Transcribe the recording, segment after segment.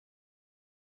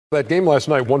That game last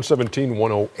night,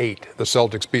 117-108. The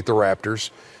Celtics beat the Raptors.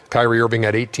 Kyrie Irving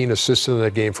had 18 assists in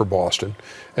that game for Boston.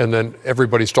 And then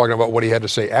everybody's talking about what he had to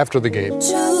say after the game.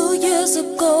 2 years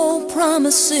ago,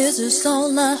 promises is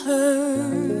all I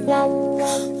heard.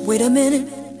 Wait a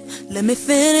minute, let me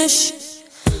finish.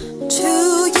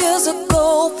 2 years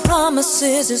ago,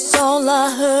 promises is all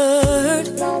I heard.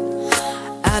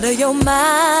 Out of your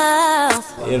mouth.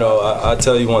 You know, I'll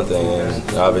tell you one thing,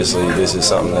 and obviously this is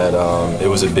something that it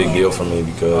was a big deal for me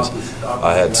because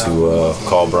I had to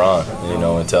call Bron, you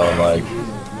know, and tell him, like,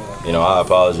 you know, I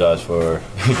apologize for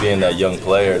being that young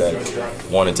player that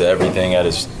wanted to everything at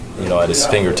his, you know, at his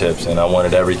fingertips, and I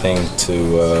wanted everything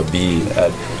to be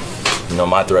at, you know,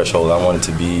 my threshold. I wanted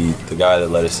to be the guy that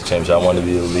led us to championship. I wanted to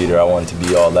be the leader. I wanted to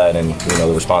be all that, and, you know,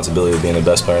 the responsibility of being the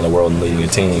best player in the world and leading a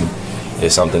team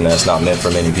is something that's not meant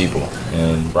for many people.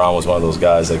 And Bron was one of those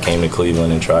guys that came to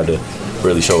Cleveland and tried to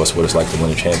really show us what it's like to win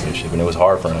a championship. And it was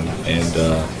hard for him. And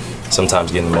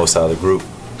sometimes getting the most out of the group,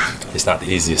 it's not the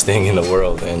easiest thing in the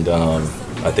world. And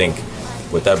I think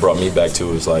what that brought me back to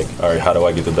was like, all right, how do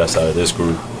I get the best out of this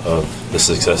group of the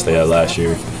success they had last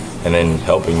year? And then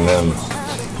helping them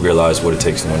realize what it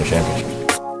takes to win a championship.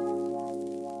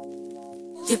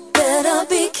 You better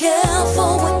be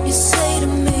careful what you say to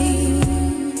me.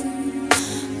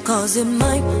 'Cause it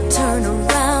might turn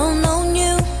around on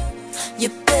you. You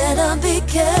better be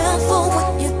careful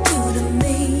what you do to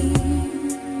me.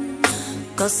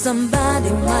 'Cause somebody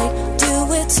might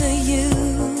do it to you.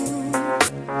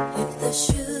 If the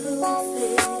shoe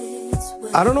fits.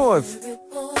 I don't know if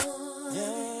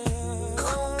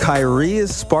Kyrie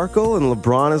is Sparkle and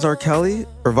LeBron is R. Kelly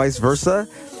or vice versa.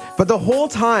 But the whole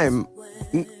time,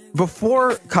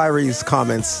 before Kyrie's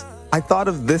comments, I thought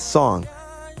of this song.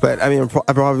 But, I mean,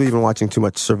 I've probably been watching too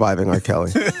much Surviving R.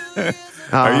 Kelly.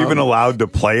 Are you even allowed to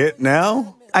play it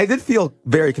now? I did feel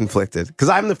very conflicted because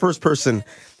I'm the first person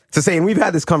to say, and we've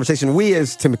had this conversation, we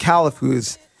as to Micallef, who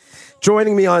is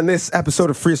joining me on this episode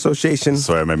of Free Association.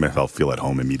 Sorry, I made myself feel at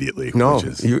home immediately. No,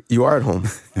 you are at home.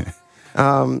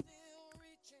 I'm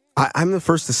the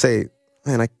first to say,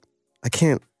 man, I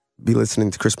can't be listening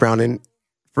to Chris Brown. And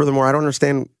furthermore, I don't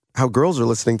understand how girls are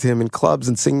listening to him in clubs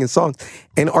and singing his songs.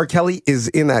 And R. Kelly is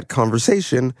in that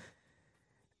conversation.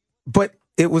 But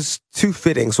it was too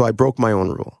fitting, so I broke my own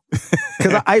rule.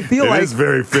 Because I feel like... It is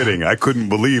very fitting. I couldn't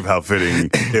believe how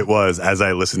fitting it was as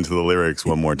I listened to the lyrics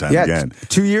one more time again.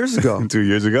 2 years ago. 2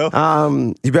 years ago?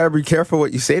 You better be careful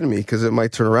what you say to me, because it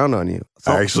might turn around on you.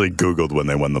 So, I actually Googled when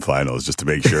they won the finals just to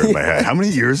make sure in my head. How many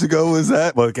years ago was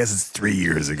that? Well, I guess it's 3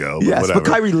 years ago. But yes, whatever. But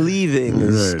Kyrie leaving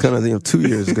is kind of 2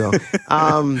 years ago.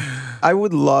 I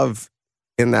would love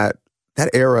in that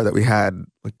era that we had,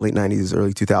 like late 90s,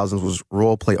 early 2000s, was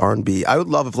role play R&B. I would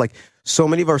love if like so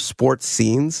many of our sports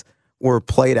scenes were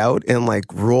played out in like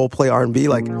role play R&B.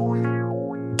 Like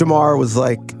DeMar was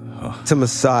like to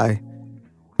Masai,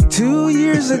 2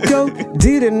 years ago,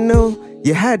 didn't know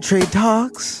you had trade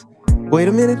talks. Wait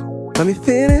a minute, let me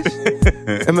finish.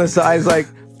 And Masai's like,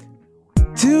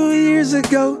 2 years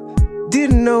ago,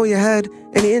 didn't know you had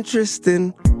any interest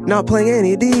in not playing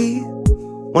any D.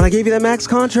 When I gave you that max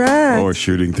contract. Or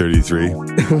shooting 33.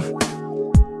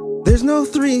 There's no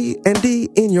 3 and D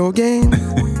in your game.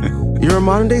 You're a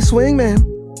modern day swing man.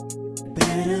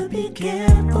 Better be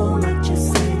careful what you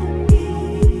say to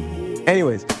me.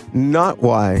 Anyways, not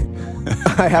why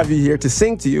I have you here to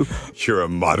sing to you. You're a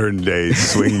modern day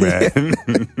swing man.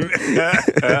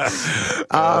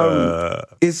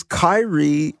 Is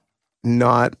Kyrie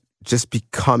not just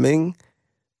becoming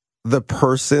the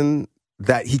person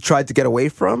that he tried to get away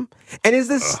from? And is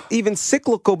this even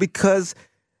cyclical? Because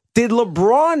did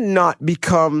LeBron not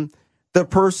become the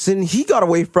person he got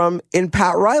away from in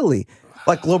Pat Riley?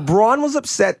 Like LeBron was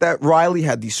upset that Riley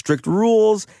had these strict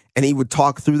rules and he would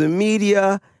talk through the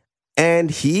media, and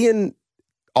he and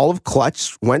all of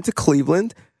Clutch went to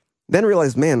Cleveland, then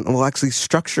realized, man, well, actually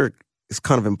structure is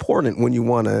kind of important when you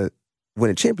want to win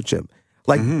a championship.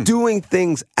 Like doing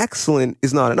things excellent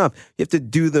is not enough. You have to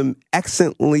do them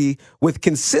excellently with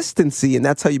consistency, and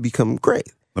that's how you become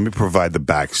great. Let me provide the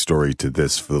backstory to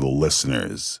this for the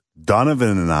listeners.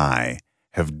 Donnovan and I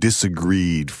have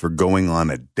disagreed for going on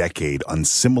a decade on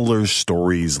similar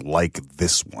stories like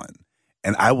this one.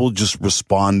 And I will just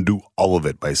respond to all of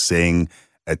it by saying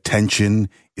attention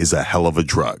is a hell of a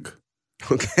drug.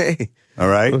 Okay. All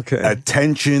right? Okay.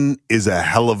 Attention is a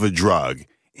hell of a drug.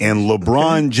 And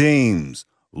LeBron James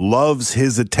loves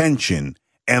his attention,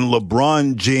 and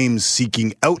LeBron James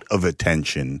seeking out of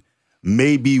attention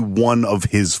may be one of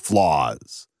his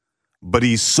flaws. But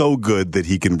he's so good that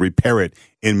he can repair it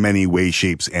in many ways,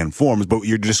 shapes, and forms. But what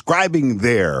you're describing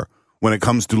there, when it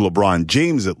comes to LeBron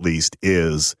James at least,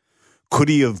 is Could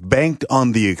he have banked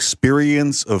on the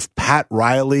experience of Pat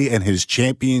Riley and his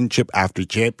championship after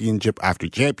championship after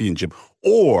championship?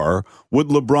 Or would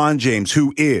LeBron James,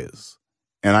 who is,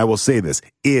 and I will say this,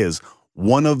 is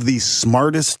one of the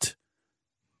smartest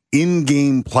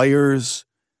in-game players,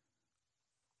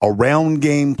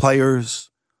 around-game players,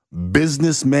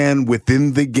 businessman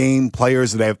within the game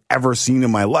players that I've ever seen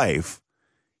in my life,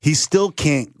 he still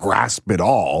can't grasp it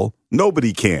all.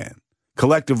 Nobody can.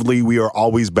 Collectively, we are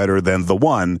always better than the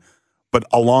one, but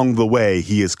along the way,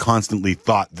 he has constantly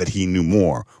thought that he knew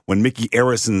more. When Mickey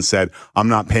Arison said, I'm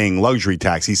not paying luxury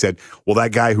tax, he said, well,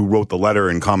 that guy who wrote the letter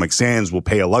in Comic Sans will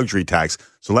pay a luxury tax,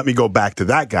 so let me go back to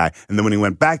that guy. And then when he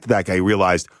went back to that guy, he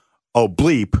realized, oh,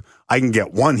 bleep, I can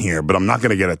get one here, but I'm not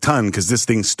going to get a ton because this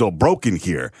thing's still broken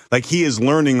here. Like, he is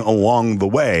learning along the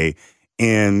way,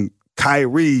 and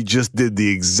Kyrie just did the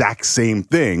exact same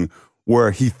thing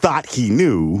where he thought he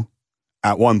knew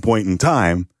at one point in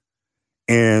time,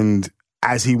 and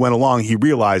as he went along, he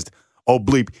realized, oh,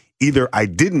 bleep, either I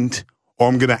didn't or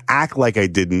I'm going to act like I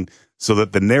didn't so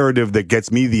that the narrative that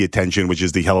gets me the attention, which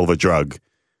is the hell of a drug,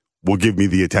 will give me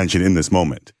the attention in this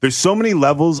moment. There's so many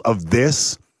levels of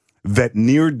this that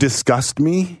near disgust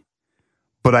me,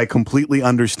 but I completely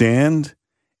understand,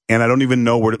 and I don't even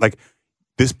know where to, like,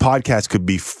 this podcast could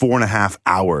be 4.5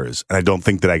 hours, and I don't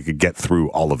think that I could get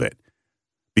through all of it.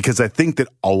 Because I think that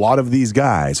a lot of these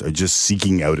guys are just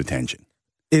seeking out attention.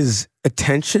 Is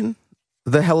attention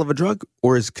the hell of a drug,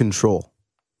 or is control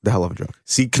the hell of a drug?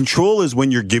 See, control is when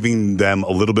you're giving them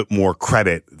a little bit more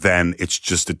credit than it's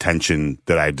just attention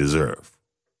that I deserve,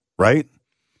 right?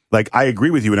 Like, I agree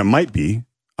with you, and it might be.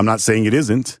 I'm not saying it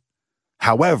isn't.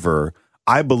 However,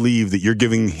 I believe that you're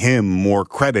giving him more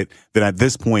credit than at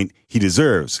this point he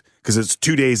deserves, because it's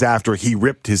 2 days after he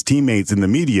ripped his teammates in the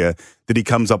media that he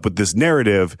comes up with this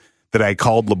narrative that I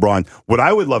called LeBron. What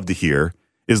I would love to hear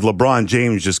is LeBron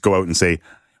James just go out and say,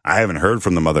 I haven't heard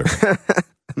from the mother.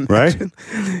 Right?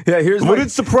 Yeah, would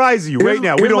it surprise you right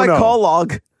now? We don't know. Here's my call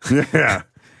log. Yeah.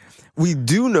 We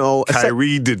do know.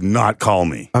 Kyrie did not call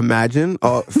me. Imagine.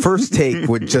 First take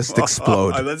would just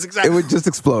explode. That's exactly. It would just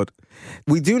explode.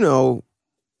 We do know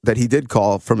that he did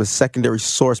call from a secondary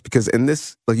source, because in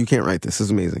this, like, you can't write this. This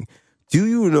is amazing. Do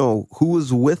you know who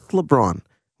was with LeBron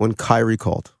when Kyrie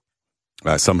called?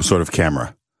 Some sort of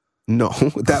camera. No.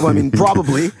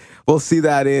 Probably. We'll see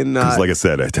that in... like I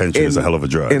said, attention is a hell of a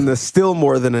drug. In the Still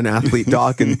More Than an Athlete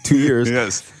doc in 2 years.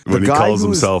 Yes. When he calls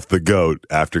himself the GOAT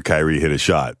after Kyrie hit a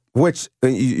shot. Which,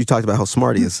 you talked about how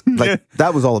smart he is. Like,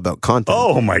 that was all about content.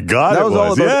 Oh, my God, that was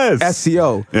all about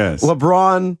SEO. Yes.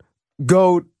 LeBron,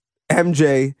 GOAT,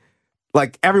 MJ,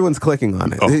 like, everyone's clicking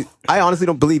on it. Oh. I honestly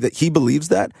don't believe that he believes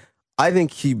that. I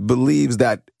think he believes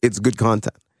that it's good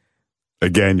content.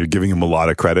 Again, you're giving him a lot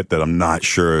of credit that I'm not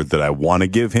sure that I want to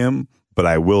give him, but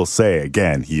I will say,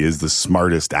 again, he is the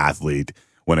smartest athlete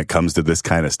when it comes to this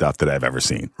kind of stuff that I've ever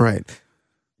seen. Right.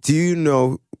 Do you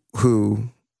know who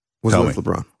was with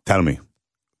LeBron? Tell me.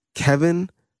 Kevin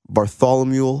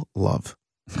Bartholomew Love.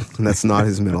 And that's not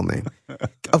his middle name.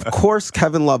 Of course,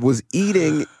 Kevin Love was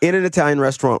eating in an Italian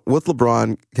restaurant with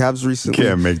LeBron. Cavs recently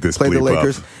Can't make this played the bleep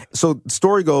Lakers. up. So the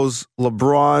story goes,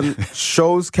 LeBron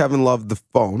shows Kevin Love the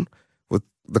phone with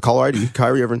the caller ID,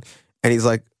 Kyrie Irving, and he's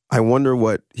like, I wonder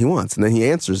what he wants. And then he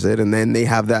answers it, and then they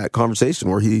have that conversation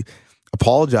where he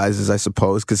apologizes, I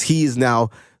suppose, because he is now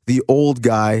the old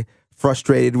guy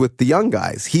frustrated with the young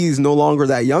guys. He's no longer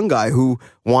that young guy who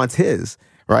wants his,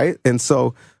 right? And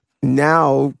so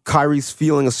now Kyrie's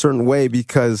feeling a certain way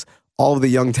because all of the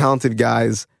young, talented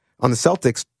guys on the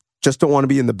Celtics just don't want to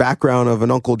be in the background of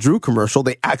an Uncle Drew commercial.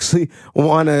 They actually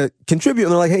want to contribute.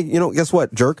 And they're like, hey, guess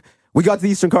what, jerk? We got to the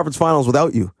Eastern Conference Finals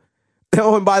without you.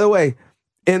 Oh, and by the way,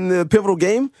 in the pivotal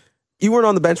game, you weren't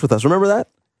on the bench with us. Remember that?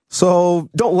 So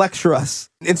don't lecture us.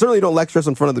 And certainly don't lecture us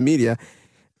in front of the media.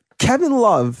 Kevin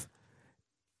Love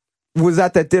was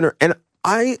at that dinner, and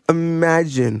I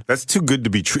imagine... That's too good to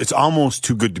be true. It's almost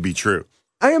too good to be true.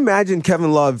 I imagine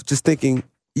Kevin Love just thinking,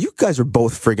 you guys are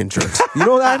both friggin' jerks. You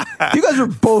know that? You guys are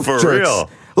both For jerks. real.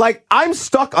 Like, I'm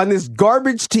stuck on this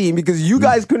garbage team because you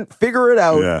guys couldn't figure it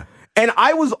out. Yeah. And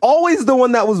I was always the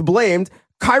one that was blamed.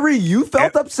 Kyrie, you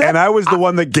felt upset? And I was the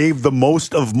one that gave the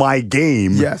most of my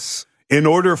game. Yes. In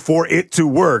order for it to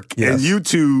work. Yes. And you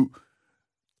two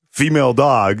female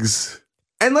dogs.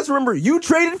 And let's remember, you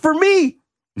traded for me.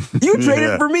 You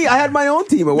traded for me. I had my own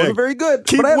team. It wasn't very good.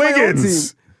 Keep but I had my own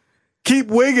Wiggins. team. Keep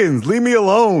Wiggins. Leave me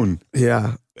alone.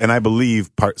 Yeah. And I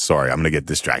believe, sorry, I'm going to get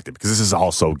distracted because this is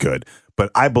all so good. But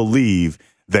I believe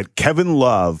that Kevin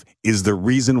Love is the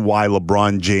reason why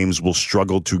LeBron James will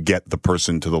struggle to get the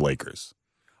person to the Lakers.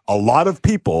 A lot of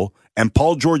people, and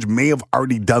Paul George may have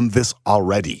already done this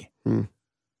already,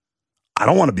 I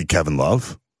don't want to be Kevin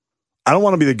Love. I don't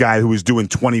want to be the guy who was doing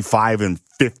 25 and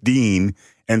 15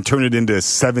 and turn it into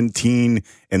 17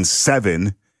 and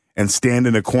 7 and stand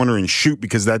in a corner and shoot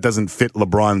because that doesn't fit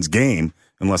LeBron's game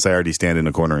unless I already stand in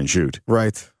a corner and shoot.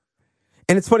 Right.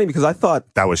 And it's funny because I thought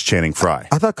that was Channing Frye.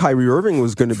 I thought Kyrie Irving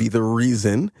was going to be the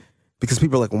reason because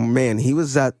people are like, well, man, he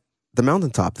was at the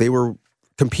mountaintop. They were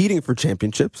competing for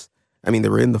championships. I mean, they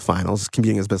were in the finals,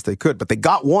 competing as best they could, but they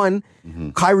got one.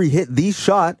 Kyrie hit the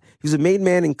shot. He was a made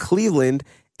man in Cleveland.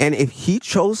 And if he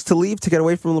chose to leave to get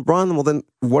away from LeBron, well, then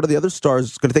what are the other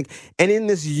stars going to think? And in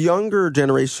this younger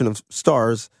generation of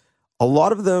stars, a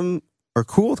lot of them are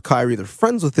cool with Kyrie. They're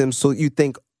friends with him. So you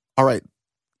think, all right,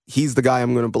 he's the guy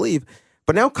I'm going to believe.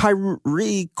 But now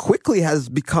Kyrie quickly has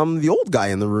become the old guy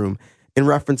in the room in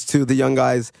reference to the young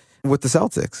guys with the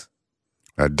Celtics.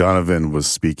 Donnovan was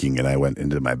speaking, and I went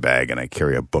into my bag, and I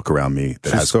carry a book around me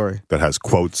that has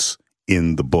quotes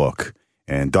in the book.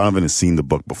 And Donnovan has seen the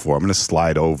book before. I'm going to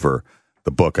slide over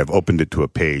the book. I've opened it to a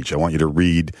page. I want you to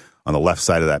read on the left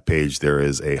side of that page. There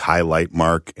is a highlight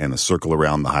mark and a circle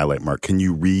around the highlight mark. Can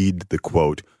you read the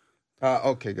quote?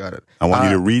 Okay, got it. I want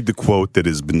you to read the quote that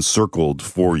has been circled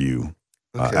for you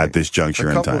at this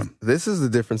juncture in time. This is the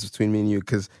difference between me and you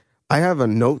because I have a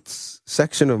notes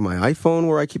section of my iPhone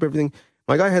where I keep everything.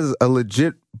 My guy has a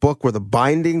legit book where the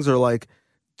bindings are like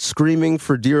screaming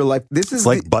for dear life. This is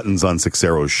like buttons on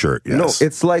Sixero's shirt. Yes. No,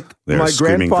 it's like my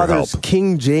grandfather's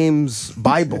King James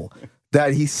Bible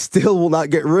that he still will not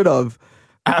get rid of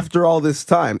after all this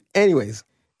time. Anyways,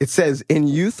 it says, in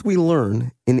youth we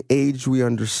learn, in age we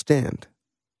understand.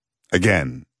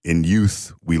 Again, in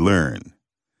youth we learn,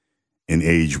 in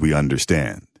age we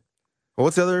understand. Well,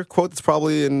 what's the other quote that's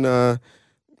probably in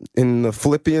the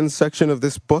Philippians section of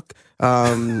this book?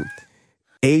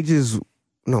 Age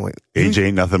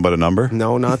ain't nothing but a number?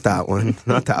 No, not that one.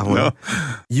 Not that one. No.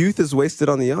 Youth is wasted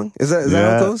on the young? Is that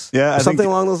how it goes? Yeah. Something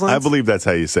along those lines? I believe that's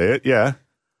how you say it, yeah.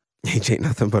 Age ain't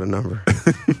nothing but a number.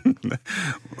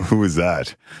 Who was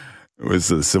that? It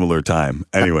was a similar time.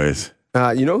 Anyways.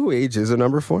 You know who age is a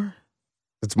number for?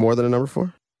 It's more than a number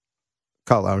for?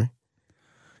 Kyle Lowry.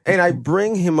 And I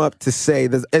bring him up to say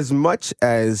that as much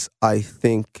as I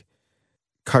think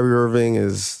Kyrie Irving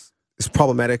is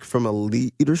problematic from a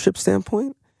leadership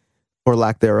standpoint, or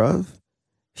lack thereof,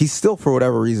 he still, for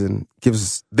whatever reason,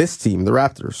 gives this team, the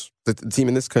Raptors, the team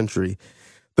in this country,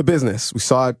 the business. We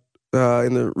saw it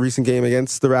in the recent game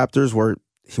against the Raptors where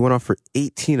he went off for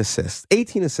 18 assists.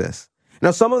 18 assists.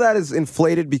 Now, some of that is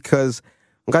inflated because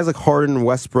guys like Harden and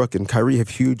Westbrook and Kyrie have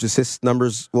huge assist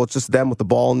numbers. Well, it's just them with the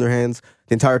ball in their hands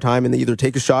the entire time, and they either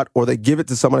take a shot or they give it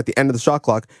to someone at the end of the shot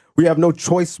clock. We have no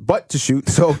choice but to shoot,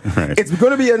 so it's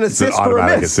going to be an assist for a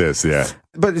miss. Assist, yeah.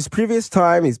 But his previous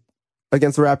time, he's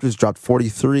against the Raptors, dropped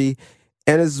 43.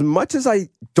 And as much as I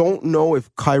don't know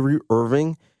if Kyrie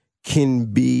Irving can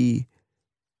be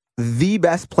the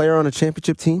best player on a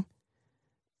championship team,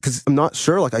 because I'm not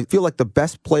sure. Like, I feel like the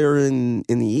best player in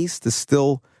the East is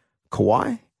still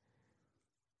Kawhi.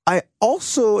 I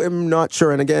also am not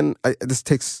sure, and again, this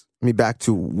takes me back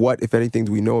to what, if anything,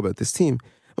 do we know about this team.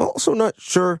 I'm also not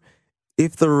sure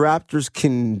if the Raptors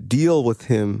can deal with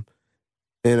him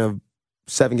in a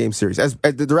 7-game series, as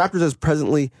the Raptors as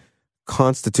presently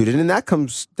constituted. And that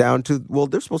comes down to, well,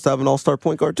 they're supposed to have an all-star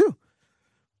point guard too.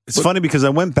 It's funny because I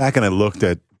went back and I looked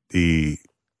at the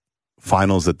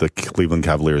finals that the Cleveland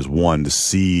Cavaliers won to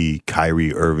see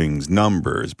Kyrie Irving's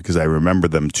numbers because I remember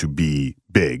them to be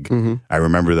big. Mm-hmm. I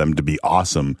remember them to be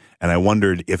awesome. And I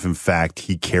wondered if, in fact,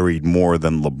 he carried more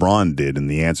than LeBron did.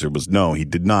 And the answer was no, he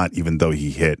did not, even though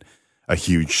he hit a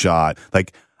huge shot.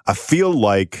 Like, I feel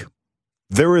like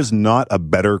there is not a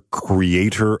better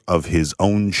creator of his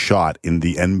own shot in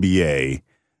the NBA.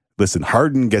 Listen,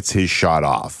 Harden gets his shot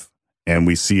off. And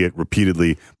we see it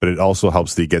repeatedly, but it also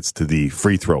helps that he gets to the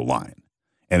free throw line.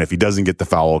 And if he doesn't get the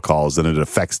foul calls, then it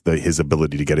affects his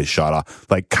ability to get his shot off.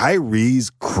 Like, Kyrie's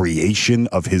creation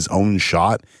of his own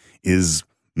shot is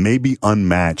maybe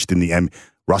unmatched in the end.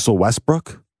 Russell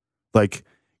Westbrook, like,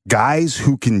 guys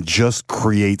who can just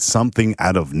create something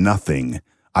out of nothing.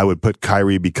 I would put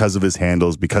Kyrie because of his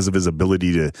handles, because of his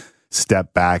ability to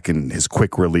step back and his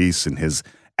quick release and his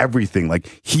everything.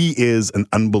 Like, he is an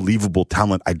unbelievable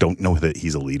talent. I don't know that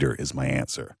he's a leader is my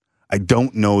answer. I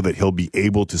don't know that he'll be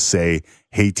able to say,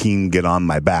 hey, team, get on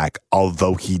my back,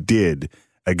 although he did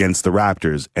against the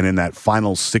Raptors. And in that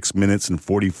final 6 minutes and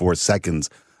 44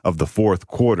 seconds of the fourth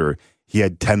quarter, he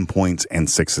had 10 points and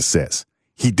 6 assists.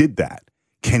 He did that.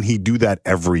 Can he do that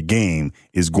every game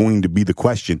is going to be the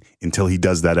question until he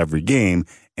does that every game.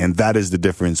 And that is the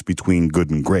difference between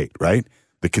good and great, right?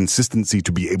 The consistency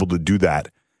to be able to do that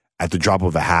at the drop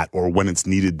of a hat or when it's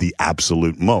needed the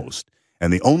absolute most.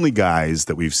 And the only guys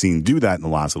that we've seen do that in the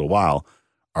last little while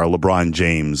are LeBron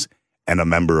James and a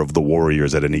member of the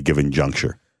Warriors at any given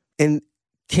juncture. And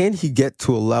can he get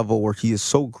to a level where he is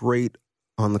so great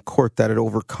on the court that it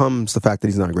overcomes the fact that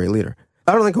he's not a great leader?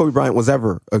 I don't think Kobe Bryant was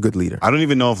ever a good leader. I don't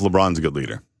even know if LeBron's a good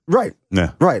leader. Right.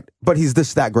 Yeah. Right. But he's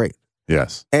that great.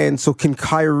 Yes. And so can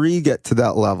Kyrie get to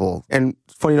that level? And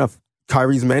funny enough,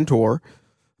 Kyrie's mentor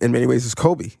in many ways is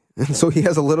Kobe. And so he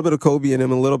has a little bit of Kobe in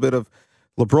him, a little bit of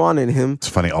LeBron in him. It's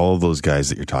funny, all of those guys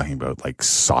that you're talking about, like,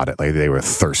 sought it. Like, they were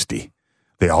thirsty.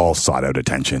 They all sought out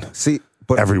attention. See,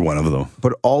 but every one of them.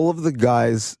 But all of the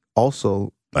guys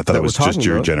also. I thought it was just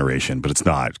your generation, but it's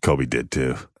not. Kobe did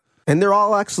too. And they're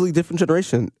all actually different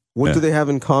generation. What do they have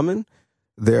in common?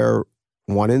 They're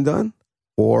one and done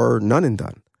or none and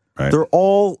done. Right. They're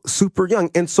all super young.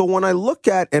 And so when I look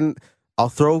at, and I'll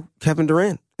throw Kevin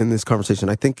Durant in this conversation,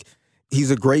 I think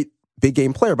he's a great big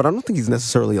game player, but I don't think he's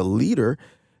necessarily a leader.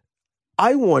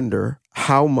 I wonder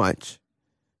how much.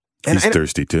 He's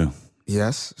thirsty too.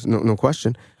 Yes, no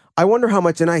question. I wonder how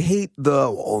much, and I hate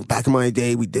back in my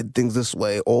day, we did things this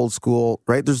way, old school,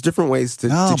 right? There's different ways to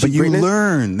but you greatness.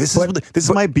 learn. This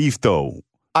is my beef, though.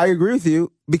 I agree with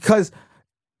you, because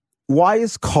why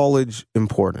is college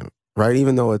important, right?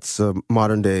 Even though it's a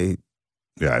modern day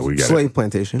slave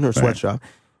plantation or sweatshop.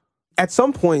 At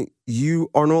some point,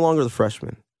 you are no longer the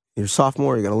freshman. You're a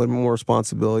sophomore, you got a little bit more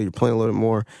responsibility, you're playing a little bit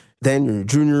more. Then you're your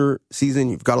junior season,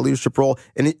 you've got a leadership role.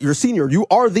 And you're a senior, you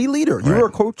are the leader. You're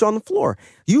a coach on the floor.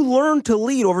 You learn to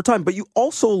lead over time, but you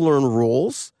also learn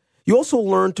roles. You also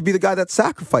learn to be the guy that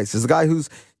sacrifices, the guy who's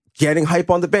getting hype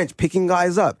on the bench, picking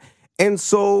guys up. And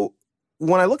so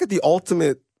when I look at the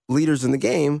ultimate leaders in the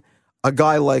game, a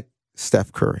guy like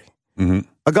Steph Curry,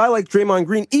 a guy like Draymond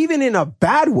Green, even in a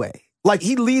bad way, like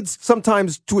he leads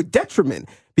sometimes to a detriment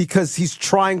because he's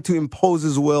trying to impose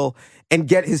his will and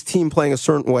get his team playing a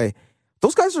certain way.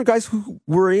 Those guys are guys who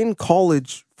were in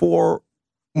college for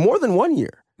more than 1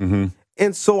 year.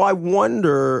 And so I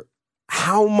wonder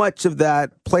how much of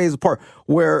that plays a part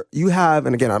where you have,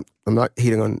 and again, I'm not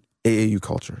hating on AAU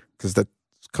culture because that's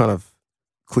kind of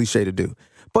cliche to do.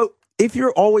 But if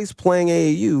you're always playing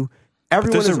AAU,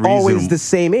 everyone is always the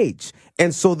same age.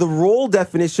 And so the role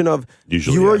definition of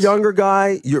you're a younger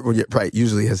guy,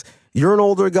 usually is you're an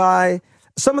older guy.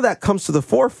 Some of that comes to the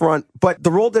forefront, but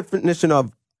the role definition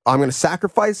of I'm going to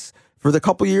sacrifice for the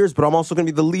couple years, but I'm also going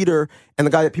to be the leader and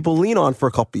the guy that people lean on for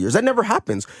a couple years. That never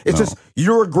happens. It's just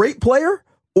you're a great player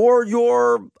or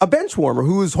you're a bench warmer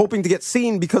who is hoping to get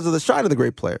seen because of the shine of the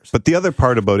great players. But the other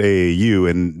part about AAU,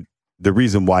 and the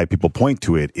reason why people point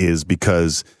to it, is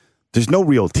because there's no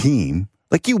real team.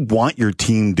 Like, you want your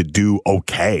team to do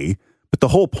okay, but the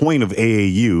whole point of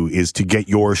AAU is to get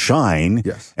your shine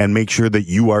and make sure that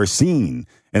you are seen.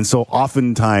 And so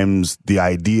oftentimes the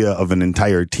idea of an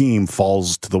entire team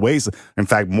falls to the wayside. In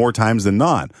fact, more times than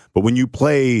not. But when you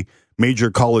play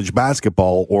major college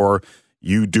basketball, or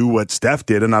you do what Steph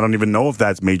did, and I don't even know if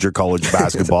that's major college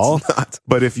basketball,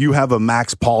 but if you have a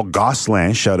Max Paul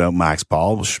Gosselin, shout out Max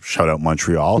Paul, shout out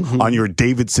Montreal, on your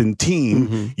Davidson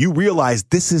team, you realize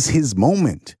this is his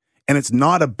moment. And it's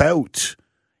not about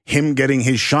him getting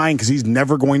his shine because he's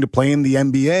never going to play in the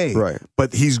NBA. Right.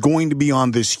 But he's going to be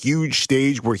on this huge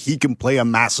stage where he can play a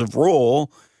massive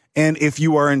role. And if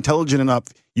you are intelligent enough,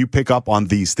 you pick up on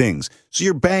these things. So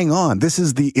you're bang on. This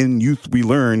is the in youth we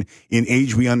learn, in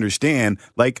age we understand.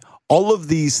 Like, all of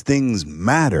these things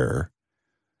matter,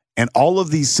 and all of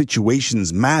these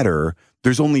situations matter.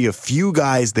 There's only a few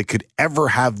guys that could ever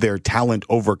have their talent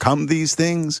overcome these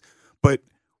things. But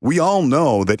we all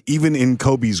know that even in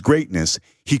Kobe's greatness,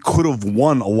 he could have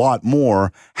won a lot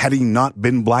more had he not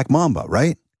been Black Mamba,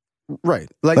 right? Right.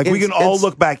 Like we can all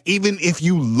look back, even if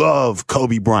you love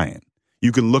Kobe Bryant,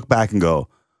 you can look back and go,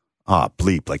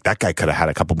 bleep, like that guy could have had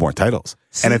a couple more titles.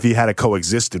 And if he had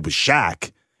coexisted with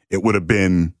Shaq, it would have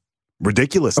been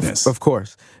ridiculousness. Of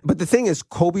course. But the thing is,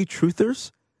 Kobe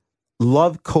truthers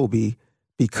love Kobe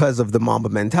because of the Mamba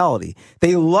mentality.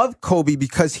 They love Kobe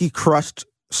because he crushed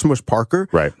Smush Parker.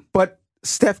 Right. But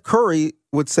Steph Curry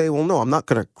would say, well, no, I'm not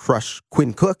going to crush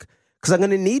Quinn Cook because I'm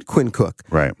going to need Quinn Cook.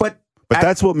 Right. But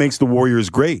that's what makes the Warriors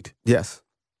great. Yes.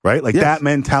 Right? Like, that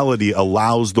mentality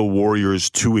allows the Warriors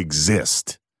to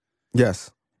exist.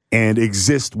 Yes. And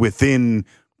exist within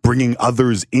bringing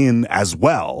others in as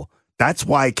well. That's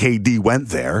why KD went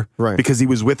there. Right. Because he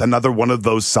was with another one of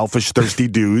those selfish, thirsty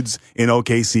dudes in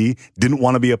OKC, didn't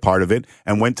want to be a part of it,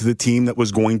 and went to the team that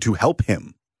was going to help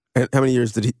him. And how many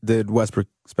years did Westbrook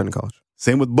spend in college?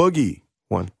 Same with Boogie.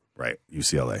 One. Right,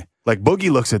 UCLA. Like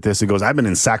Boogie looks at this and goes, I've been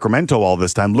in Sacramento all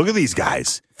this time. Look at these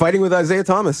guys. Fighting with Isaiah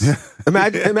Thomas.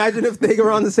 Imagine if they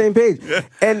were on the same page. Yeah.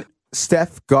 And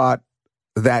Steph got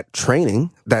that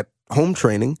training, that home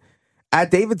training,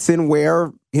 at Davidson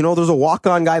where, there's a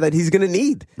walk-on guy that he's going to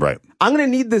need. Right. I'm going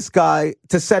to need this guy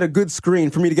to set a good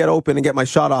screen for me to get open and get my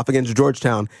shot off against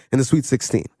Georgetown in the Sweet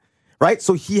 16. Right?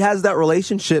 So he has that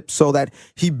relationship so that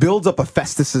he builds up a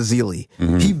Festus Ezeli.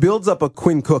 Mm-hmm. He builds up a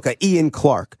Quinn Cook, a Ian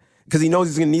Clark, because he knows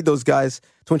he's going to need those guys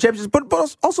to win championships,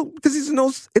 but also because he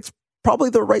knows it's probably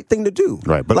the right thing to do.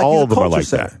 Right. But all of them are like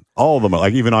that. All of them are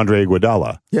like even Andre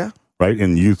Iguodala. Yeah. Right?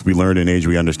 In youth, we learn, in age,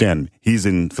 we understand. He's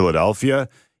in Philadelphia.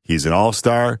 He's an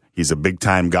all-star. He's a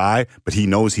big-time guy, but he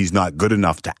knows he's not good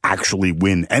enough to actually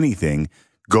win anything.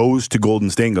 Goes to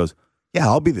Golden State and goes, yeah,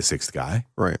 I'll be the sixth guy.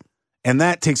 Right. And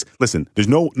that takes, listen, there's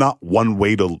not one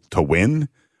way to win,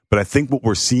 but I think what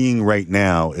we're seeing right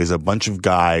now is a bunch of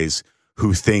guys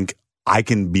who think I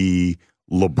can be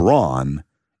LeBron,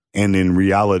 and in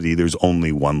reality, there's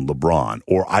only one LeBron.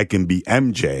 Or I can be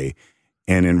MJ,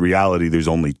 and in reality, there's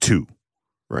only two.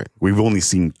 Right. We've only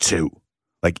seen two.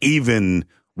 Like even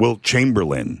Wilt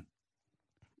Chamberlain,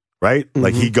 right? Mm-hmm.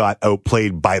 Like he got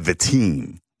outplayed by the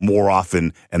team more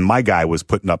often, and my guy was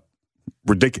putting up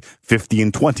ridiculous 50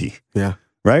 and 20. Yeah.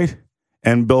 Right?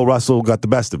 And Bill Russell got the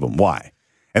best of him. Why?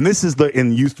 And this is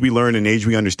in youth we learn, in age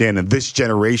we understand, and this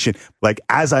generation, like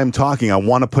as I'm talking, I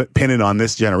want to pin it on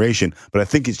this generation, but I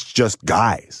think it's just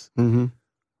guys. Mm-hmm.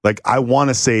 Like I want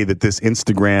to say that this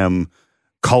Instagram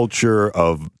culture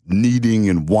of needing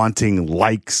and wanting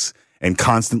likes and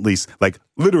constantly, like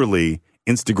literally,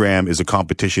 Instagram is a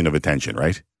competition of attention,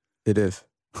 right? It is.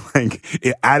 Like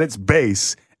at its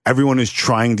base, everyone is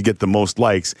trying to get the most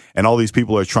likes, and all these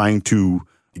people are trying to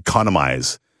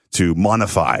economize, to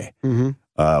monify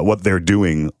what they're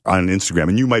doing on Instagram.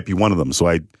 And you might be one of them. So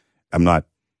I'm not,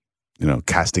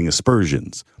 casting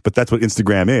aspersions, but that's what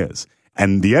Instagram is.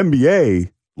 And the NBA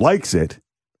likes it,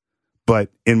 but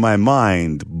in my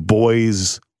mind,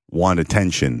 boys want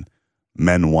attention.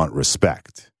 Men want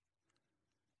respect.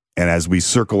 And as we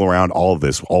circle around all of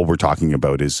this, all we're talking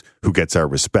about is who gets our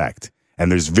respect.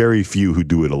 And there's very few who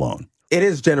do it alone. It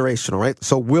is generational, right?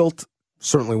 So Wilt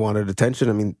certainly wanted attention.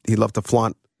 I mean, he loved to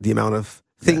flaunt the amount of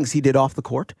things he did off the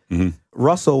court. Mm-hmm.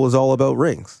 Russell was all about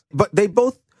rings. But they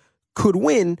both could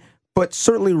win, but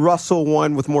certainly Russell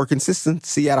won with more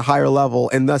consistency at a higher level,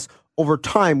 and thus over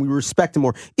time we respect him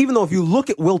more. Even though if you look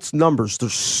at Wilt's numbers, they're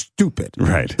stupid.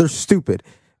 Right. They're stupid.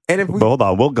 And if but hold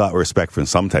on, Wilt got respect from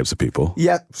some types of people.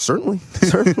 Yeah, certainly.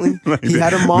 Like he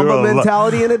had a Mamba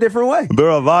mentality in a different way. There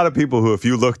are a lot of people who, if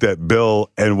you looked at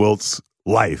Bill and Wilt's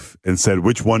life and said,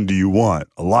 which one do you want?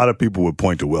 A lot of people would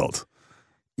point to Wilt.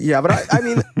 Yeah, but I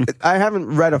mean, I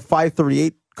haven't read a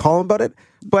 538 column about it,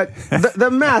 but the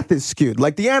math is skewed.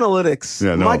 Like the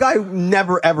analytics, my guy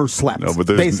never ever slept,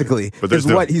 basically, is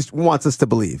what he wants us to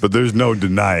believe. But there's no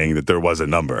denying that there was a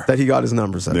number. That he got his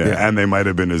numbers up. Yeah, and they might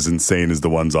have been as insane as the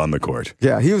ones on the court.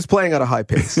 Yeah, he was playing at a high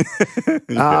pace.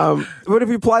 But if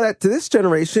you apply that to this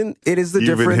generation, it is the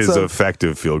difference. Even his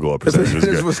effective field goal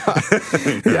percentage was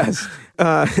good. Yes.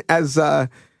 As a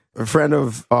friend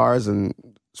of ours and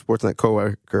Sportsnet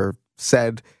coworker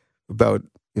said about,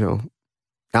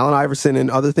 Allen Iverson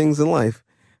and other things in life,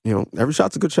 every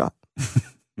shot's a good shot.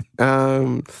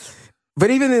 But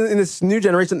even in this new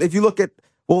generation, if you look at,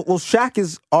 well, Shaq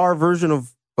is our version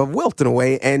of Wilt in a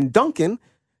way, and Duncan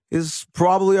is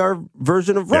probably our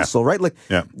version of Russell, right? Like,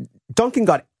 Duncan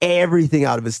got everything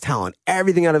out of his talent,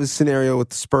 everything out of his scenario with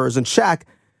the Spurs, and Shaq,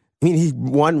 I mean, he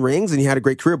won rings and he had a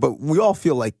great career, but we all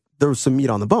feel like there was some meat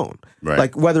on the bone. Right.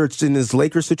 Like, whether it's in his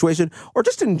Lakers situation or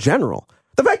just in general.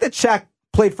 The fact that Shaq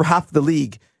played for half the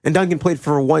league and Duncan played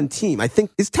for one team, I think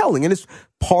is telling, and it's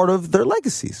part of their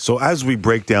legacies. So as we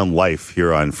break down life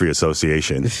here on Free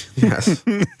Association, yes,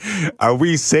 are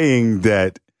we saying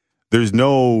that there's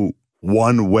no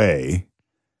one way?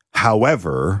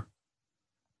 However,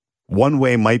 one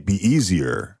way might be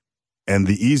easier, and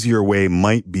the easier way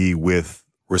might be with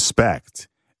respect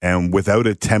and without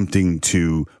attempting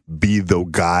to be the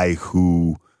guy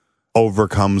who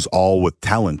overcomes all with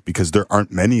talent, because there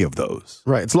aren't many of those.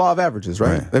 Right. It's law of averages,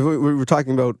 right? If we were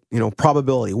talking about,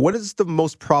 probability. What is the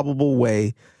most probable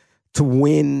way to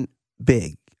win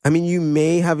big? I mean, you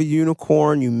may have a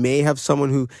unicorn, you may have someone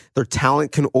who their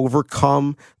talent can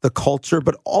overcome the culture,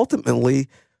 but ultimately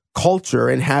culture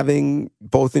and having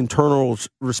both internal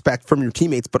respect from your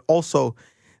teammates, but also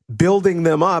building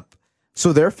them up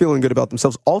so they're feeling good about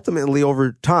themselves. Ultimately,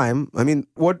 over time, I mean,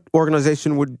 what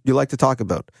organization would you like to talk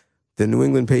about? The New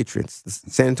England Patriots, the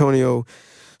San Antonio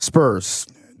Spurs,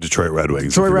 Detroit Red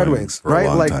Wings. Detroit Red Wings, for a right?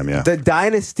 long Like time, yeah. the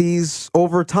dynasties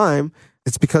over time,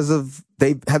 it's because of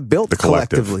they have built The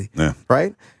collective, collectively, yeah.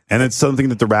 right? And it's something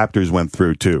that the Raptors went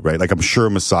through too, right? Like I'm sure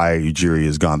Masai Ujiri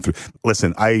has gone through.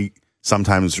 Listen, I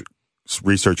sometimes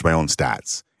research my own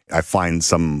stats. I find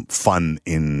some fun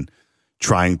in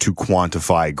trying to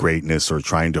quantify greatness or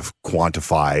trying to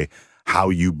quantify how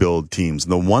you build teams.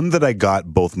 And the one that I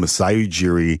got both Masai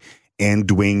Ujiri and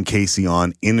Dwayne Casey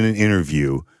on in an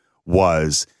interview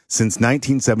was since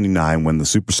 1979 when the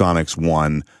Supersonics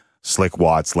won Slick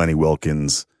Watts, Lenny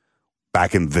Wilkins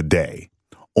back in the day,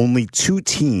 only 2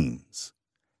 teams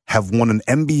have won an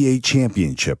NBA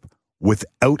championship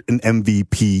without an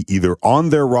MVP either on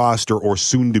their roster or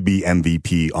soon to be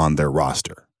MVP on their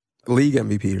roster. League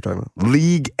MVP you're talking about.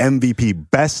 League MVP,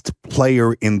 best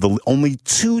player in the only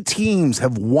 2 teams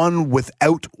have won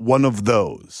without one of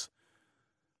those.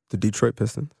 The Detroit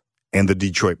Pistons. And the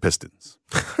Detroit Pistons.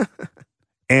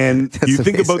 And That's you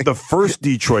think amazing. about the first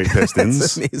Detroit Pistons.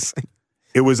 That's amazing.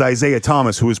 It was Isaiah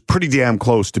Thomas, who was pretty damn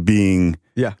close to being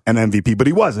Yeah. an MVP, but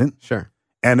he wasn't. Sure.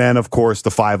 And then, of course,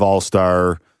 the 5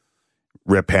 All-Star,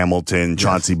 Rip Hamilton,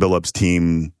 Chauncey Billups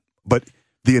team. But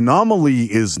the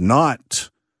anomaly is not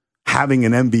having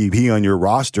an MVP on your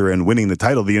roster and winning the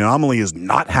title. The anomaly is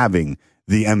not having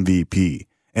the MVP.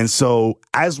 And so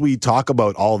as we talk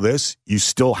about all this, you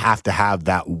still have to have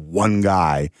that one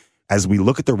guy. As we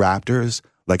look at the Raptors,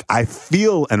 like I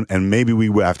feel, and maybe we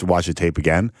will have to watch the tape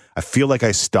again, I feel like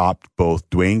I stopped both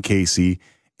Dwayne Casey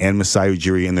and Masai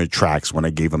Ujiri in their tracks when I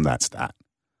gave them that stat.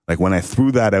 Like when I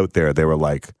threw that out there, they were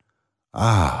like,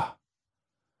 well,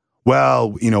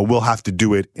 we'll have to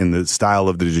do it in the style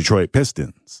of the Detroit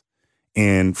Pistons.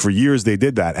 And for years they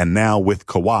did that. And now with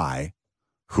Kawhi,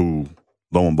 who,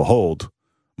 lo and behold,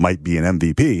 might be an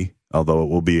MVP, although it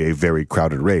will be a very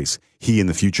crowded race, he in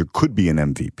the future could be an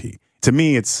MVP. To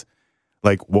me, it's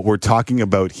like what we're talking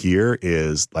about here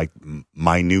is like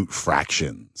minute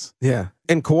fractions. Yeah.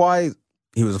 And Kawhi,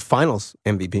 he was a finals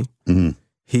MVP. Mm-hmm.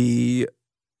 He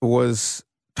was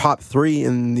top 3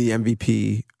 in the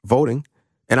MVP voting.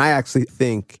 And I actually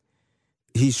think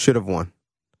he should have won.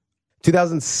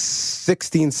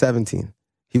 2016-17,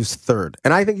 he was 3rd.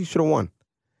 And I think he should have won.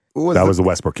 That was the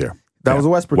Westbrook year. That was a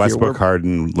Westbrook year. Westbrook,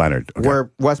 Harden, Leonard. Okay.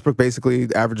 Where Westbrook basically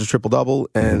averages triple-double.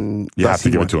 And You have to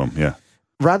give won. it to him, yeah.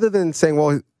 Rather than saying,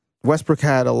 well, Westbrook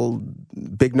had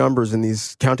big numbers in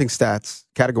these counting stats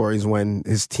categories when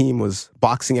his team was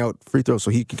boxing out free throws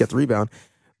so he could get the rebound,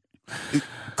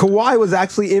 Kawhi was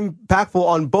actually impactful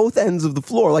on both ends of the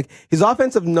floor. Like his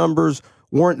offensive numbers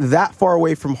weren't that far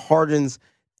away from Harden's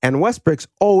and Westbrook's.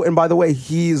 Oh, and by the way,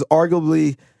 he's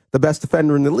arguably the best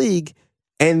defender in the league,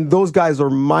 and those guys are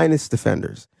minus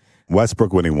defenders.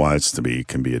 Westbrook, when he wants to be,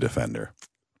 can be a defender.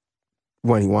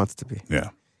 When he wants to be. Yeah.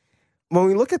 When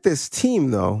we look at this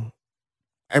team, though,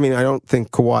 I mean, I don't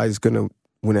think Kawhi's going to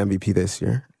win MVP this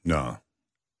year. No.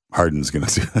 Harden's going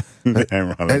to do that,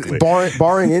 ironically.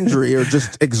 Barring injury or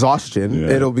just exhaustion,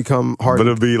 it'll become Harden.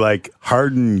 But it'll be like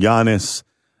Harden, Giannis.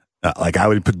 Like I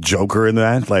would put Joker in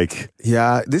that. Like,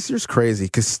 yeah, this year's crazy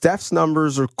because Steph's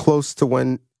numbers are close to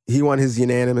when he won his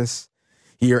unanimous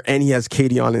year, and he has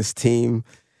KD on his team.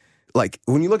 Like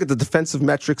when you look at the defensive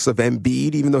metrics of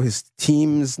Embiid, even though his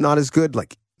team's not as good,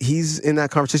 like he's in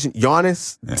that conversation.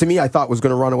 Giannis, to me, I thought was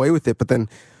going to run away with it, but then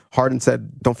Harden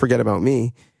said, "Don't forget about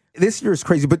me." This year is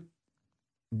crazy, but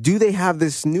do they have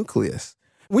this nucleus?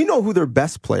 We know who their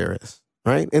best player is,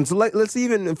 right? And so let's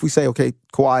even if we say, okay,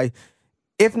 Kawhi,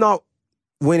 if not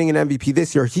winning an MVP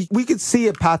this year, we could see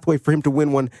a pathway for him to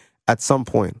win one at some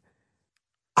point.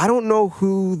 I don't know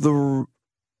who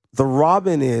the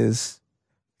Robin is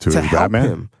to help Batman?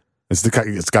 him.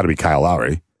 It's got to be Kyle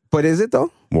Lowry. But is it though?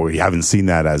 Well, we haven't seen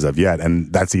that as of yet,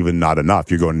 and that's even not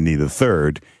enough. You're going to need a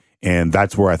third. And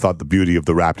that's where I thought the beauty of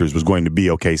the Raptors was going to be.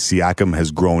 Okay, Siakam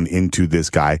has grown into this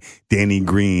guy. Danny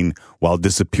Green, while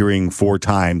disappearing 4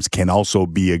 times, can also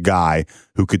be a guy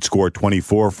who could score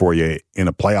 24 for you in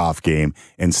a playoff game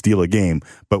and steal a game.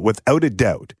 But without a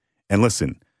doubt, and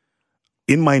listen,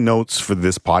 in my notes for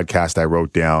this podcast, I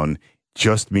wrote down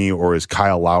just me or is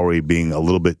Kyle Lowry being a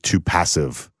little bit too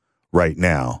passive right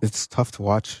now. It's tough to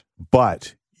watch.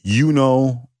 But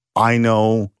I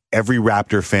know, every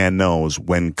Raptor fan knows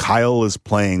when Kyle is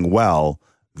playing well,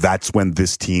 that's when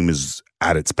this team is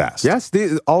at its best. Yes,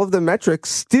 all of the metrics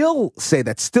still say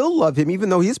that, still love him, even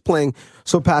though he's playing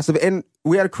so passive. And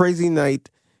we had a crazy night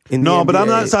in the NBA. But I'm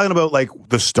not talking about like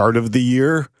the start of the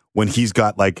year when he's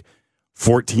got like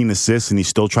 14 assists and he's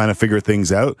still trying to figure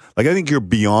things out. Like I think you're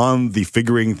beyond the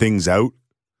figuring things out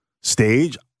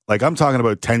stage. Like I'm talking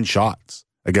about 10 shots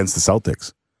against the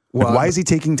Celtics Like, why is he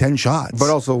taking 10 shots? But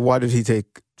also, why did he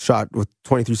take shot with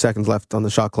 23 seconds left on the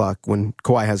shot clock when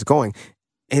Kawhi has it going?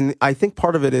 And I think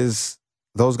part of it is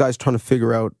those guys trying to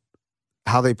figure out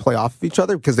how they play off of each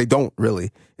other, because they don't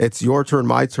really. It's your turn,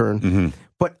 my turn. Mm-hmm.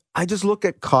 But I just look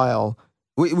at Kyle.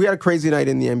 We had a crazy night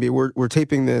in the NBA. We're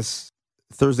taping this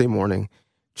Thursday morning.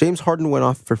 James Harden went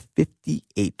off for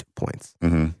 58 points.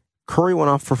 Mm-hmm. Curry went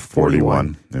off for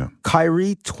 41. Yeah.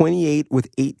 Kyrie, 28 with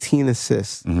 18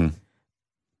 assists. Mm-hmm.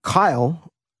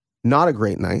 Kyle, not a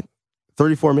great night.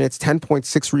 34 minutes,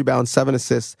 10.6 rebounds, 7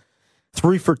 assists,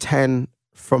 3 for 10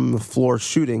 from the floor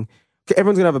shooting. Okay,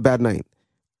 everyone's going to have a bad night.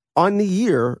 On the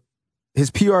year,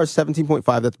 his PR is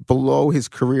 17.5. That's below his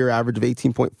career average of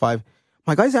 18.5.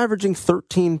 My guy's averaging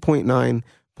 13.9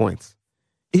 points.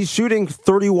 He's shooting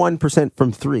 31%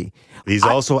 from 3. He's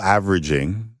also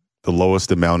averaging the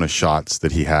lowest amount of shots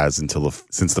that he has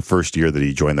since the first year that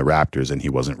he joined the Raptors, and he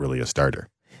wasn't really a starter.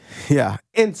 Yeah.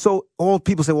 And so all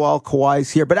people say, well, Kawhi's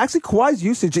here. But actually, Kawhi's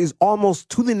usage is almost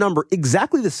to the number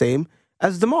exactly the same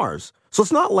as DeMar's. So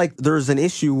it's not like there's an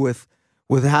issue with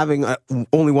having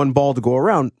only one ball to go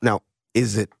around. Now,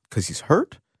 is it because he's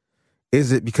hurt?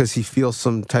 Is it because he feels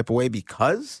some type of way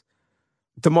because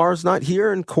DeMar's not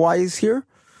here and Kawhi is here?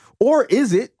 Or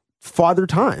is it father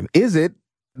time? Is it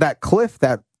that cliff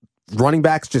that running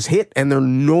backs just hit and they're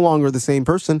no longer the same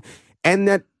person? And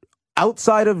that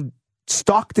outside of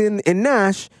Stockton and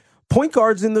Nash, point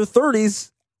guards in their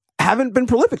 30s haven't been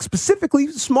prolific, specifically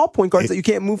small point guards that you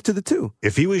can't move to the 2.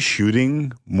 If he was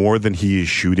shooting more than he is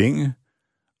shooting,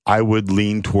 I would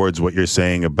lean towards what you're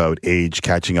saying about age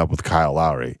catching up with Kyle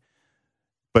Lowry.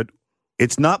 But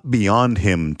it's not beyond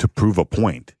him to prove a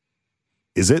point,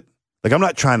 is it? Like, I'm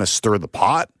not trying to stir the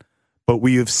pot, but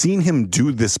we have seen him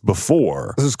do this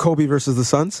before. This is Kobe versus the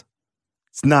Suns?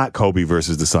 It's not Kobe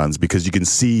versus the Suns, because you can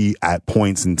see at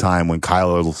points in time when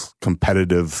Kyle's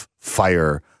competitive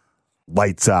fire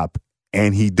lights up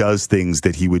and he does things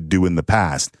that he would do in the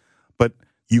past. But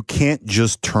you can't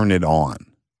just turn it on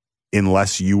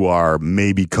unless you are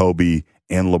maybe Kobe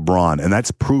and LeBron. And that's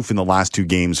proof in the last 2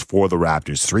 games for the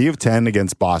Raptors. 3 of 10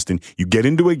 against Boston. You get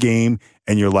into a game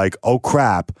and you're like, oh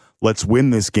crap, let's win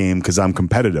this game because I'm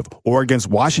competitive. Or against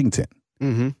Washington.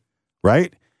 Mm-hmm.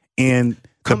 Right? And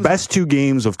the best 2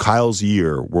 games of Kyle's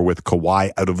year were with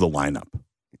Kawhi out of the lineup.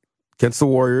 Against the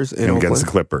Warriors and against the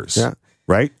Clippers. Yeah.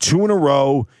 Right? 2 in a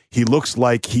row. He looks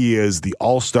like he is the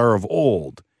all-star of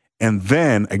old. And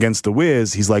then against the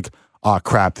Wiz, he's like, ah,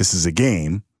 crap, this is a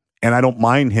game. And I don't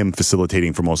mind him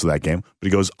facilitating for most of that game. But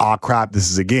he goes, ah, crap, this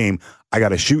is a game. I got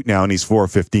to shoot now. And he's 4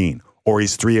 of 15. Or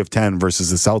he's 3 of 10 versus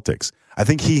the Celtics. I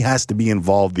think he has to be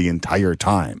involved the entire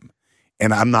time.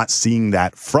 And I'm not seeing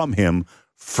that from him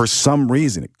for some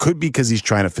reason. It could be because he's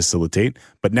trying to facilitate.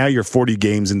 But now you're 40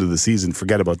 games into the season.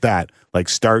 Forget about that. Like,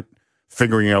 start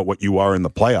figuring out what you are in the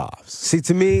playoffs. See,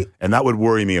 to me... And that would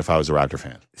worry me if I was a Raptor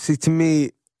fan. See, to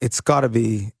me, it's got to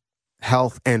be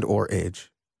health and or age.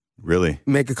 Really?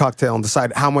 Make a cocktail and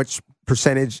decide how much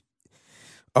percentage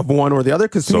of one or the other.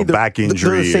 Because so back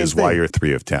injury is why thing. you're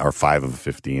 3 of 10 or 5 of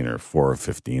 15 or 4 of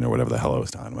 15 or whatever the hell I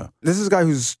was talking about. This is a guy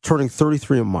who's turning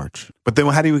 33 in March. But then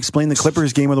how do you explain the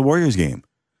Clippers game or the Warriors game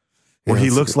where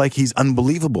he looks like he's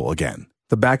unbelievable again?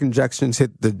 The back injections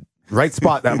hit the right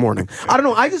spot that morning. I don't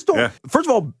know. I just don't. Yeah. First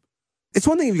of all, it's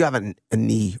one thing if you have a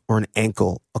knee or an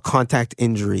ankle, a contact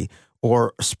injury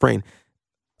or a sprain.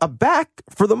 A back,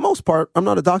 for the most part, I'm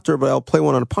not a doctor, but I'll play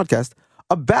one on a podcast.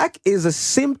 A back is a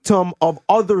symptom of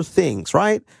other things,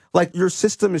 right? Like your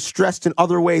system is stressed in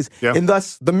other ways. Yeah. And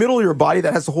thus, the middle of your body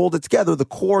that has to hold it together, the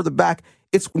core, the back,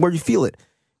 it's where you feel it.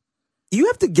 You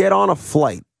have to get on a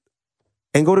flight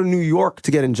and go to New York to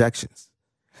get injections.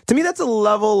 To me, that's a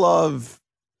level of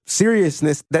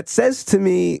seriousness that says to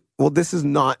me, well, this is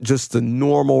not just a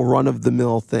normal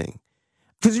run-of-the-mill thing.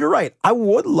 Because you're right. I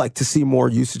would like to see more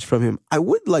usage from him. I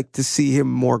would like to see him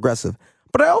more aggressive.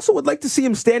 But I also would like to see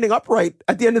him standing upright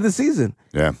at the end of the season.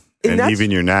 Yeah. And even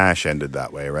your Nash ended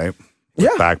that way, right?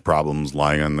 With back problems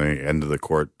lying on the end of the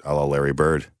court a la Larry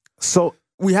Bird. So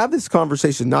we have this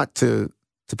conversation not to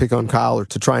pick on Kyle or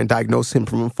to try and diagnose him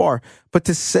from afar, but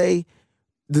to say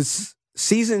this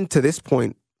season to this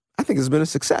point, I think has been a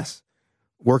success.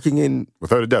 Working in...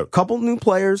 Without a doubt. A couple new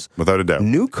players. Without a doubt.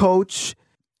 New coach.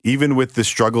 Even with the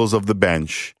struggles of the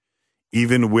bench,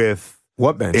 even with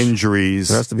what bench? Injuries.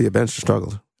 There has to be a bench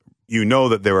struggle. You know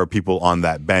that there are people on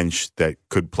that bench that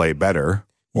could play better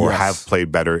or have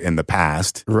played better in the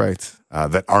past. Right.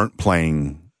 That aren't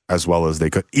playing as well as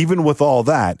they could. Even with all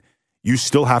that, you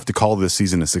still have to call this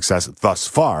season a success thus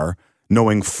far,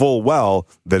 knowing full well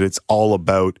that it's all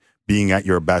about being at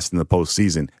your best in the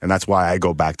postseason. And that's why I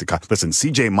go back to, listen,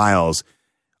 CJ Miles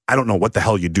I don't know what the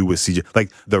hell you do with CJ.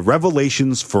 Like, the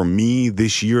revelations for me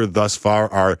this year thus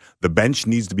far are the bench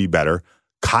needs to be better.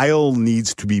 Kyle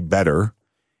needs to be better.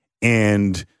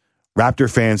 And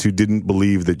Raptor fans who didn't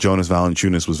believe that Jonas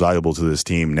Valanciunas was valuable to this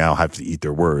team now have to eat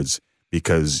their words,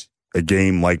 because a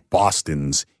game like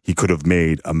Boston's, he could have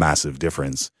made a massive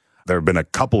difference. There have been a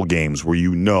couple games where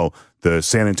the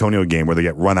San Antonio game where they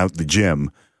get run out the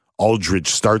gym, Aldridge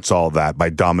starts all that by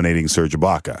dominating Serge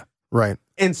Ibaka. Right.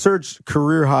 And Serge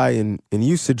career high in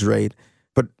usage rate,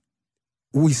 but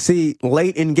we see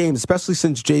late in games, especially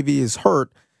since JV is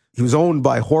hurt, he was owned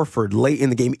by Horford late in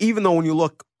the game, even though when you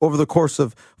look over the course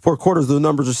of 4 quarters, the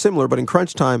numbers are similar, but in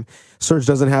crunch time, Serge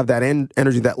doesn't have that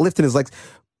energy, that lift in his legs.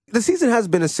 The season has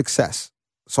been a success,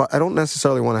 so I don't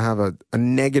necessarily want to have a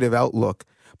negative outlook,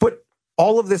 but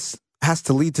all of this has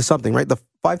to lead to something, right? The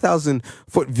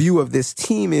 5,000-foot view of this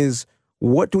team is,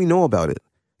 what do we know about it?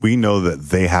 We know that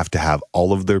they have to have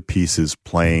all of their pieces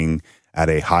playing at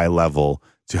a high level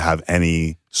to have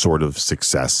any sort of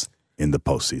success in the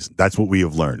postseason. That's what we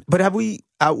have learned. But have we,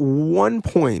 at one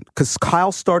point, because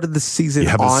Kyle started the season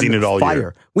on seen it all fire.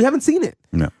 year. We haven't seen it.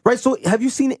 No. Right? So have you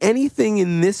seen anything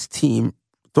in this team,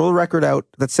 throw the record out,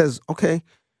 that says, okay,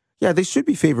 yeah, they should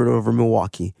be favored over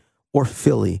Milwaukee or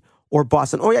Philly or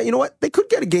Boston. Oh, yeah, you know what? They could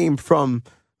get a game from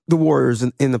the Warriors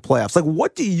in the playoffs. Like,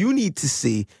 what do you need to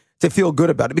see to feel good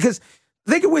about it? Because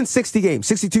they could win 60 games,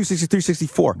 62, 63,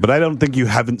 64. But I don't think you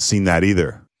haven't seen that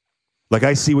either. Like,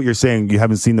 I see what you're saying. You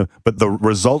haven't seen but the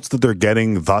results that they're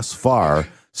getting thus far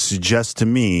suggest to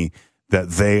me that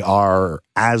they are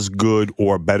as good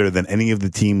or better than any of the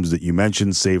teams that you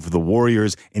mentioned, save for the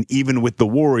Warriors. And even with the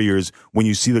Warriors, when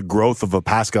you see the growth of a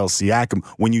Pascal Siakam,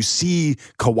 when you see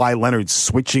Kawhi Leonard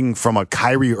switching from a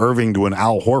Kyrie Irving to an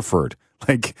Al Horford,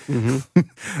 like,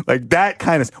 like that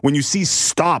kind of, when you see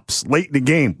stops late in the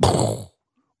game,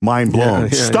 mind blown.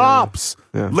 Stops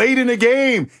late in the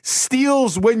game,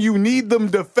 steals when you need them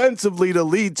defensively to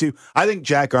lead to. I think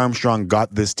Jack Armstrong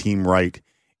got this team right,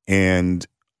 and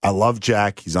I love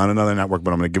Jack. He's on another network,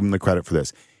 but I'm going to give him the credit for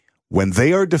this. When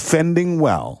they are defending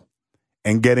well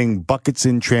and getting buckets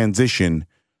in transition,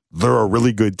 they're a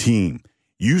really good team.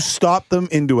 You stop them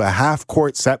into a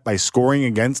half-court set by scoring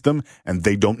against them, and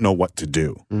they don't know what to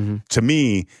do. To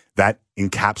me, that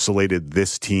encapsulated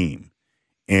this team.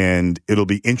 And it'll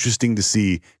be interesting to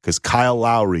see, because Kyle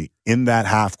Lowry in that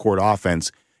half-court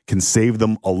offense can save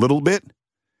them a little bit.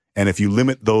 And if you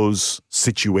limit those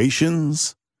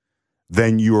situations,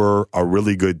 then you're a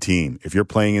really good team. If you're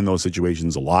playing in those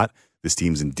situations a lot, this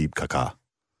team's in deep caca.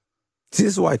 See,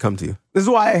 this is why I come to you. This is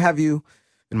why I have you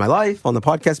in my life on the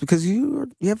podcast, because you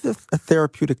have a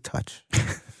therapeutic touch,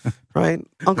 right?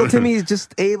 Uncle Timmy is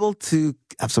just able to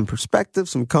have some perspective,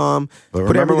 some calm. But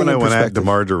remember when I went at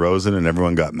DeMar DeRozan and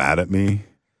everyone got mad at me?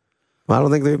 Well, I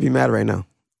don't think they would be mad right now.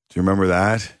 Do you remember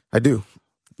that? I do.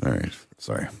 All right.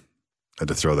 Sorry. I had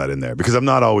to throw that in there because I'm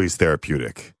not always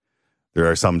therapeutic.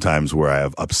 There are some times where I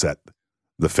have upset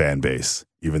the fan base,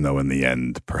 even though in the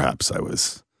end, perhaps I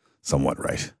was somewhat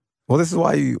right. Well, this is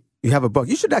why you have a book.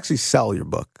 You should actually sell your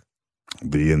book.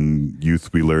 The In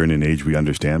Youth We Learn, in Age We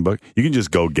Understand book. You can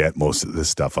just go get most of this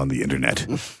stuff on the internet.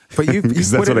 But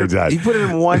that's what I did. You put it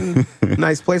in one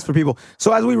nice place for people.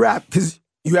 So as we wrap, because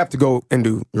you have to go and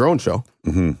do your own show,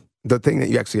 the thing that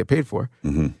you actually get paid for.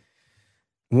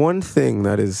 One thing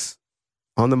that is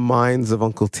on the minds of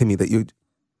Uncle Timmy that you,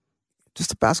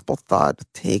 just a basketball thought, a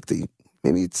take that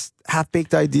maybe it's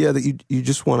half-baked idea that you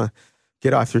just want to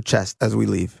get off your chest as we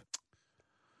leave.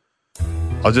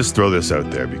 I'll just throw this out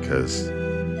there because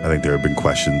I think there have been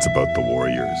questions about the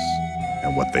Warriors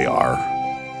and what they are,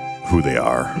 who they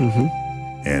are,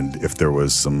 and if there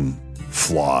was some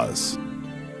flaws.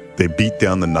 They beat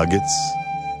down the Nuggets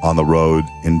on the road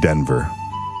in Denver.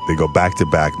 They go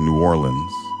back-to-back New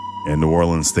Orleans, and New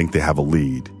Orleans think they have a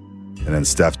lead. And then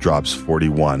Steph drops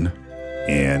 41,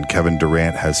 and Kevin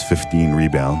Durant has 15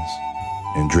 rebounds,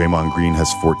 and Draymond Green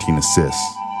has 14 assists.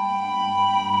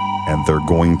 And they're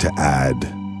going to add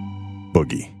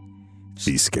Boogie.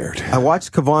 Be scared. I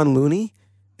watched Kevon Looney,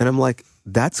 and I'm like,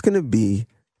 that's going to be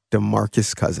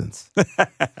DeMarcus Cousins.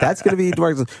 That's going to be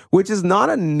DeMarcus Cousins, which is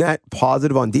not a net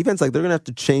positive on defense. Like, they're going to have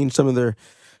to change some of their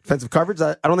defensive coverage.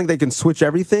 I don't think they can switch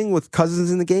everything with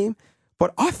Cousins in the game.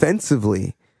 But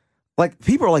offensively, like,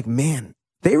 people are like, man,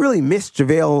 they really missed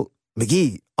JaVale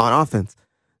McGee on offense.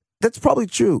 That's probably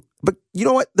true. But you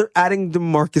know what? They're adding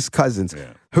DeMarcus Cousins,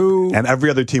 who... And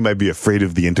every other team might be afraid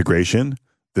of the integration.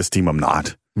 This team, I'm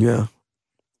not. Yeah.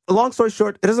 Long story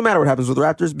short, it doesn't matter what happens with the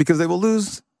Raptors because they will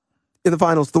lose in the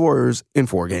finals to the Warriors in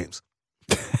 4 games.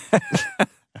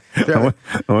 I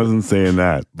wasn't saying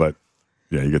that, but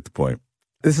yeah, you get the point.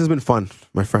 This has been fun,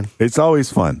 my friend. It's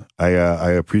always fun. I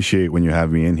appreciate when you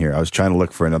have me in here. I was trying to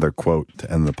look for another quote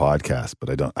to end the podcast, but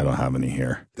I don't have any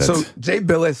here. So Jay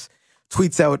Billis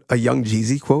tweets out a Young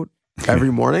Jeezy quote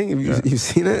every morning. You've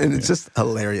seen it, and it's just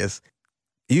hilarious.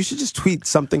 You should just tweet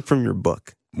something from your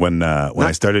book. When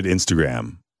I started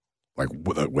Instagram, like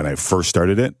when I first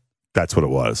started it, that's what it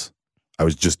was. I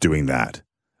was just doing that.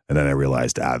 And then I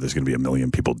realized, there's going to be a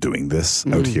million people doing this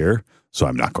out here, so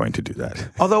I'm not going to do that.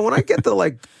 Although when I get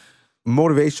the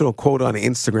motivational quote on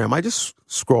Instagram, I just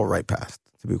scroll right past,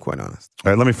 to be quite honest.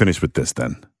 All right, let me finish with this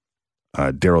then.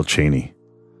 Daryl Cheney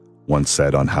once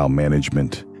said on how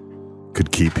management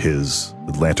could keep his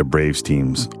Atlanta Braves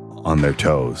teams on their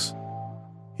toes.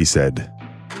 He said,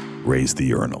 raise the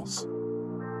urinals.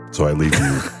 So I leave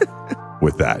you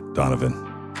with that, Donnovan.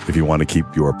 If you want to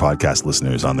keep your podcast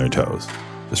listeners on their toes,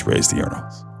 just raise the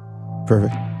urinals.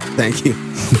 Perfect. Thank you.